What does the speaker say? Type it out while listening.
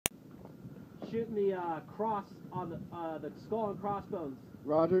shooting the cross on the skull and crossbones.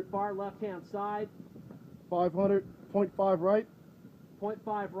 Roger. Far left-hand side. 500, 0.5 right.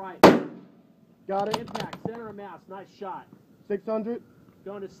 0.5 right. Got it. Impact, center of mass, nice shot. 600.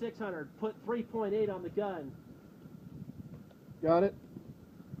 Going to 600. Put 3.8 on the gun. Got it.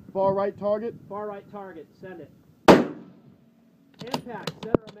 Far right target. Far right target, send it. Impact,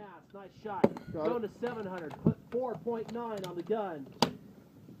 center of mass, nice shot. Going to 700. Put 4.9 on the gun.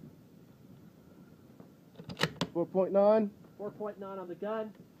 4.9. 4.9 on the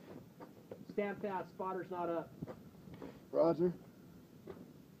gun. Stand fast, spotter's not up. Roger.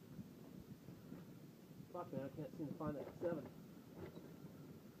 Fuck man, I can't seem to find that 7.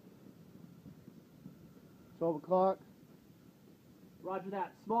 12 o'clock. Roger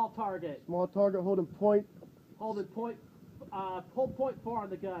that. Small target. Small target holding point. Holding point. Hold 0.4 on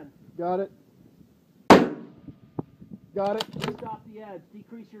the gun. Got it. Got it. Just off the edge.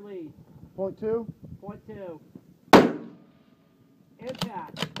 Decrease your lead. 0.2. 0.2.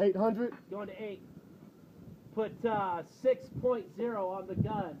 Impact. 800. Going to 8. Put 6.0 on the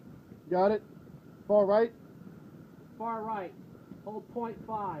gun. Got it. Far right. Far right. Hold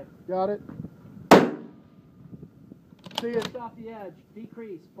 0.5. Got it. See it. Just off the edge.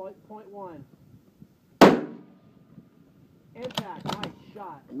 Decrease. 0.1. Impact. Nice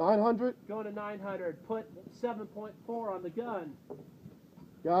shot. 900. Going to 900. Put 7.4 on the gun.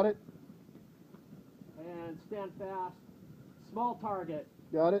 Got it. And stand fast. Small target.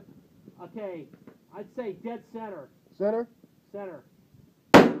 Got it. Okay. I'd say dead center. Center. Center.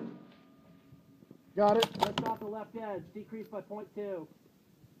 Got it. Just off the left edge. Decrease by 0.2.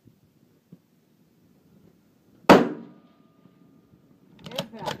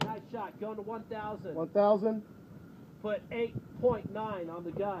 Impact. Nice shot. Going to 1,000. 1000. Put 8.9 on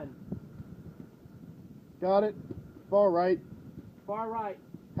the gun. Got it. Far right. Far right.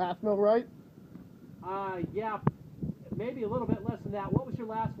 Half mil right. Yeah. Maybe a little bit less than that. What was your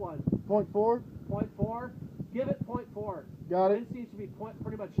last one? 0.4. 0.4? Give it 0.4. Got it. Wind seems to be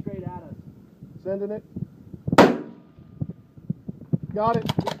pretty much straight at us. Sending it. Got it.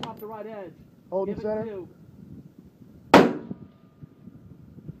 Just off the right edge. Holding Give center. it 2.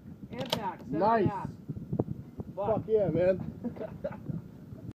 Impact. Center Nice. half. Fuck yeah, man.